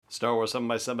Star Wars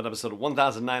 7x7, episode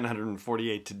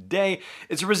 1948 today.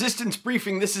 It's a Resistance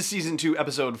briefing. This is season 2,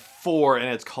 episode 4, and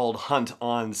it's called Hunt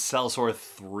on Selzor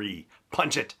 3.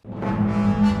 Punch it!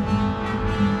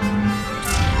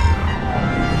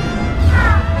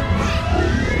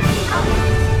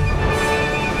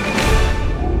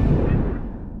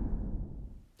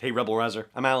 Hey Rebel Rouser,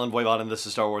 I'm Alan Voivod and this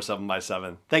is Star Wars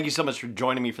 7x7. Thank you so much for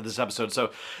joining me for this episode.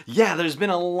 So yeah, there's been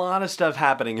a lot of stuff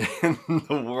happening in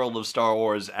the world of Star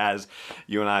Wars, as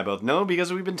you and I both know,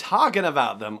 because we've been talking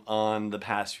about them on the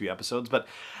past few episodes, but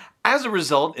as a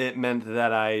result, it meant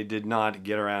that I did not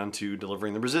get around to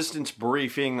delivering the Resistance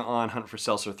briefing on Hunt for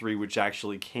Selzor 3, which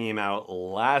actually came out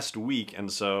last week,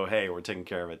 and so, hey, we're taking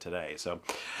care of it today. So,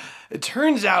 it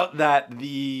turns out that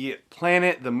the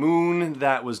planet, the moon,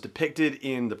 that was depicted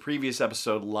in the previous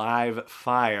episode, Live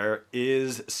Fire,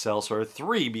 is Selzor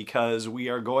 3, because we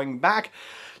are going back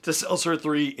to Selzor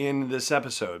 3 in this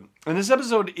episode. And this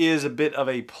episode is a bit of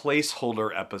a placeholder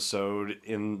episode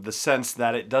in the sense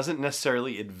that it doesn't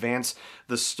necessarily advance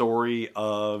the story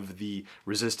of the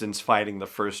Resistance fighting the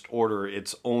First Order.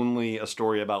 It's only a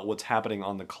story about what's happening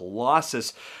on the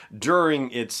Colossus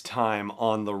during its time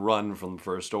on the run from the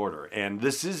First Order. And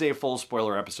this is a full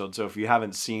spoiler episode, so if you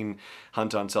haven't seen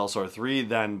Hunt on Selzor 3,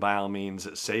 then by all means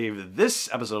save this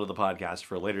episode of the podcast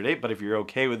for a later date. But if you're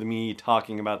okay with me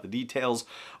talking about the details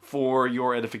for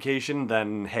your edification,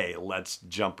 then hey, let's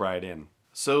jump right in.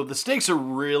 So the stakes are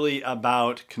really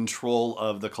about control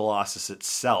of the Colossus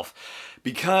itself,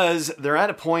 because they're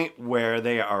at a point where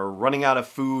they are running out of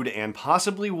food and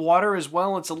possibly water as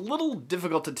well. It's a little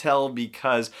difficult to tell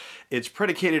because it's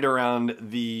predicated around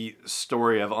the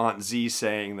story of Aunt Z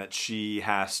saying that she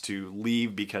has to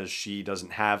leave because she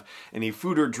doesn't have any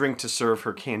food or drink to serve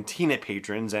her cantina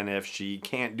patrons, and if she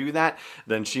can't do that,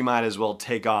 then she might as well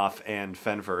take off and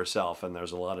fend for herself. And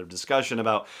there's a lot of discussion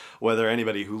about whether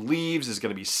anybody who leaves is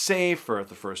going to be safe or if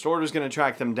the First Order is going to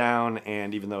track them down,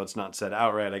 and even though it's not said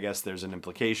outright, I guess there's an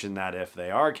implication that if they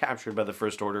are captured by the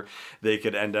First Order, they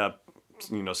could end up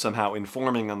somehow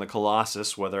informing on the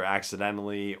Colossus, whether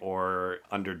accidentally or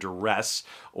under duress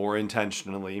or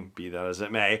intentionally, be that as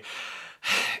it may.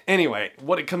 Anyway,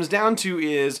 what it comes down to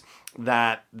is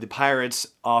that the pirates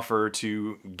offer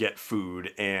to get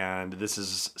food, and this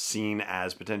is seen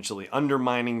as potentially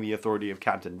undermining the authority of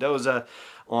Captain Doza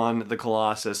on the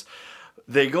Colossus.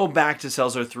 They go back to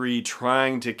Selzor 3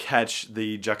 trying to catch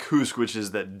the Jakusk, which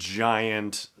is that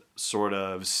giant sort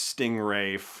of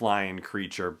stingray flying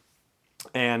creature.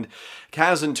 And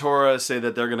Kaz and Torra say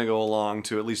that they're going to go along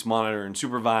to at least monitor and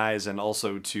supervise, and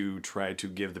also to try to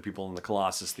give the people in the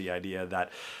Colossus the idea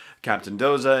that Captain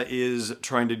Doza is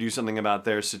trying to do something about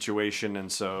their situation,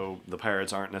 and so the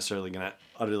pirates aren't necessarily going to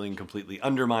utterly and completely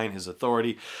undermine his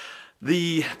authority.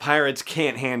 The pirates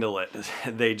can't handle it.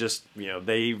 They just,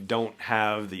 they don't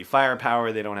have the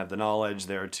firepower, they don't have the knowledge,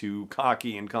 they're too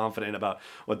cocky and confident about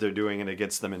what they're doing, and it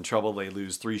gets them in trouble. They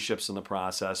lose 3 ships in the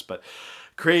process, but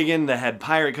Kragan, the head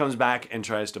pirate, comes back and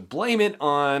tries to blame it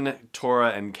on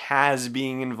Torra and Kaz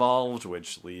being involved,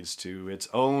 which leads to its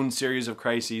own series of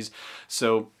crises.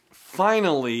 So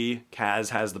finally, Kaz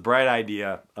has the bright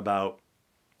idea about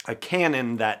a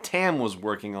cannon that Tam was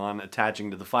working on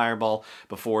attaching to the fireball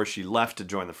before she left to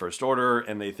join the First Order,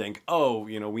 and they think,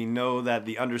 we know that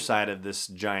the underside of this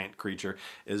giant creature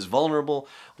is vulnerable.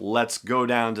 Let's go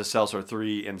down to Selzor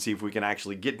 3 and see if we can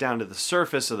actually get down to the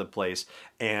surface of the place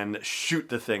and shoot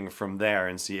the thing from there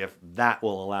and see if that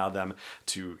will allow them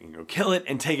to, kill it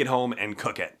and take it home and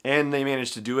cook it. And they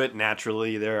managed to do it.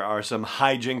 Naturally, there are some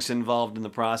hijinks involved in the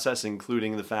process,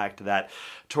 including the fact that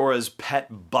Torra's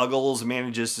pet Buggles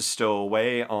manages to stow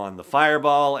away on the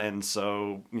fireball, and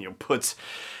so, puts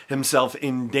himself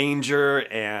in danger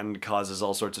and causes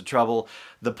all sorts of trouble.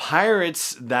 The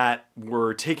pirates that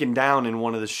were taken down in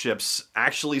one of the ships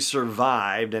actually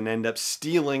survived and end up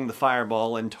stealing the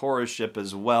fireball and Torra's ship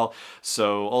as well.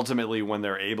 So ultimately, when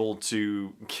they're able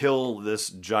to kill this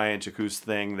giant Jakusk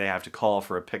thing, they have to call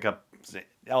for a pickup. It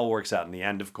all works out in the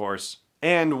end, of course.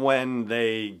 And when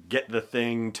they get the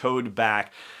thing towed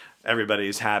back,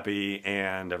 everybody's happy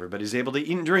and everybody's able to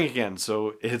eat and drink again.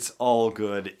 So it's all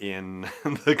good in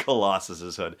the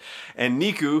Colossus's hood. And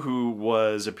Niku, who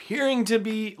was appearing to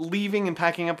be leaving and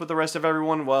packing up with the rest of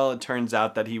everyone, well, it turns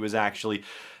out that he was actually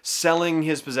selling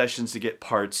his possessions to get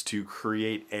parts to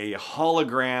create a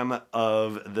hologram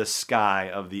of the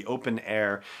sky, of the open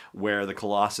air where the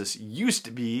Colossus used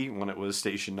to be when it was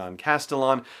stationed on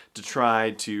Castellon, to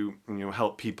try to,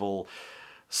 help people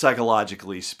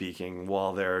psychologically speaking,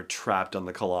 while they're trapped on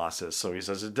the Colossus. So he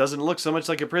says, it doesn't look so much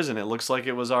like a prison, it looks like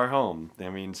it was our home. I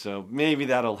mean, so maybe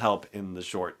that'll help in the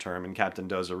short term. And Captain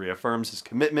Doza reaffirms his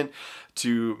commitment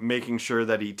to making sure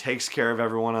that he takes care of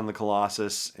everyone on the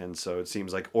Colossus, and so it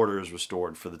seems like order is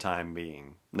restored for the time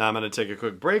being. Now I'm going to take a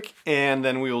quick break, and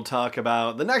then we will talk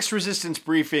about the next Resistance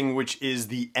briefing, which is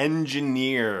the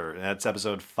Engineer. That's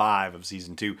episode 5 of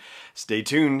season 2. Stay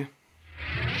tuned.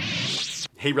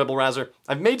 Hey Rebel Rouser,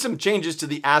 I've made some changes to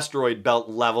the asteroid belt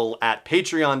level at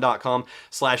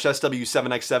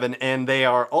patreon.com/SW7X7, and they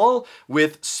are all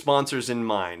with sponsors in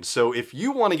mind. So if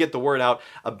you want to get the word out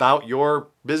about your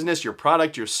business, your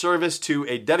product, your service to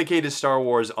a dedicated Star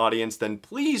Wars audience, then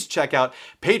please check out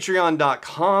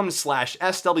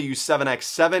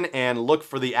patreon.com/SW7X7 and look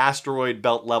for the asteroid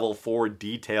belt level for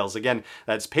details. Again,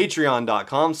 that's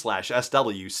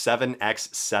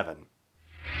patreon.com/SW7X7.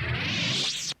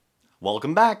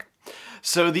 Welcome back.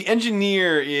 So The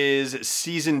Engineer is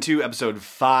season 2, episode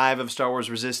 5 of Star Wars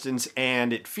Resistance,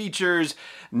 and it features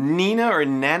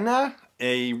Nana,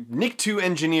 a Nikto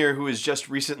engineer who has just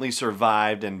recently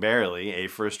survived, and barely, a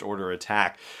First Order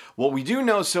attack. What we do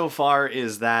know so far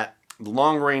is that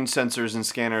long-range sensors and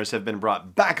scanners have been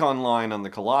brought back online on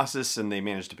the Colossus, and they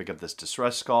managed to pick up this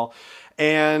distress call.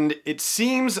 And it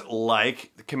seems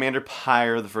like Commander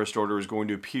Pyre of the First Order is going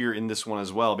to appear in this one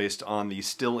as well, based on the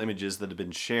still images that have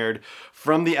been shared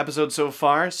from the episode so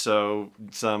far. So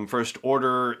some First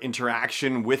Order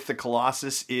interaction with the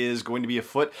Colossus is going to be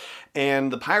afoot,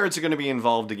 and the pirates are going to be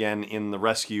involved again in the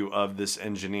rescue of this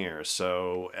engineer.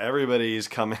 So everybody's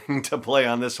coming to play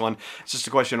on this one. It's just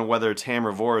a question of whether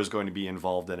Tamra Vora is going to be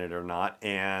involved in it or not,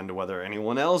 and whether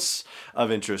anyone else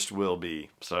of interest will be.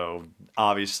 So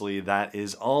obviously that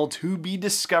is all to be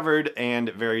discovered, and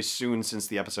very soon, since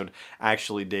the episode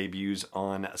actually debuts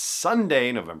on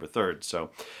Sunday, November 3rd. So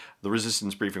the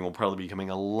Resistance briefing will probably be coming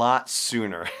a lot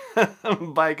sooner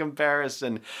by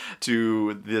comparison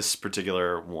to this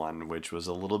particular one, which was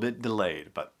a little bit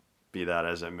delayed, but be that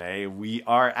as it may, we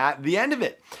are at the end of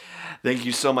it. Thank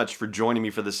you so much for joining me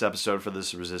for this episode, for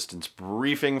this Resistance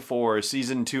briefing for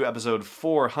Season 2, Episode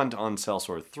 4, Hunt on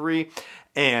Selzor 3,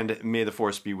 and may the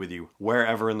Force be with you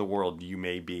wherever in the world you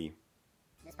may be.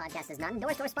 This podcast is not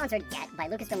endorsed or sponsored yet by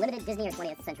Lucasfilm Limited, Disney, or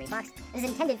 20th Century Fox. It is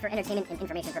intended for entertainment and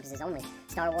information purposes only.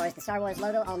 Star Wars, the Star Wars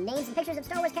logo, all names and pictures of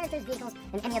Star Wars characters, vehicles,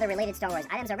 and any other related Star Wars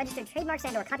items are registered trademarks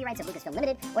and/or copyrights of Lucasfilm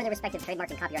Limited or their respective trademark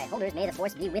and copyright holders. May the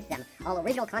Force be with them. All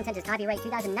original content is copyright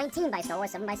 2019 by Star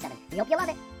Wars 7x7. We hope you love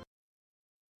it.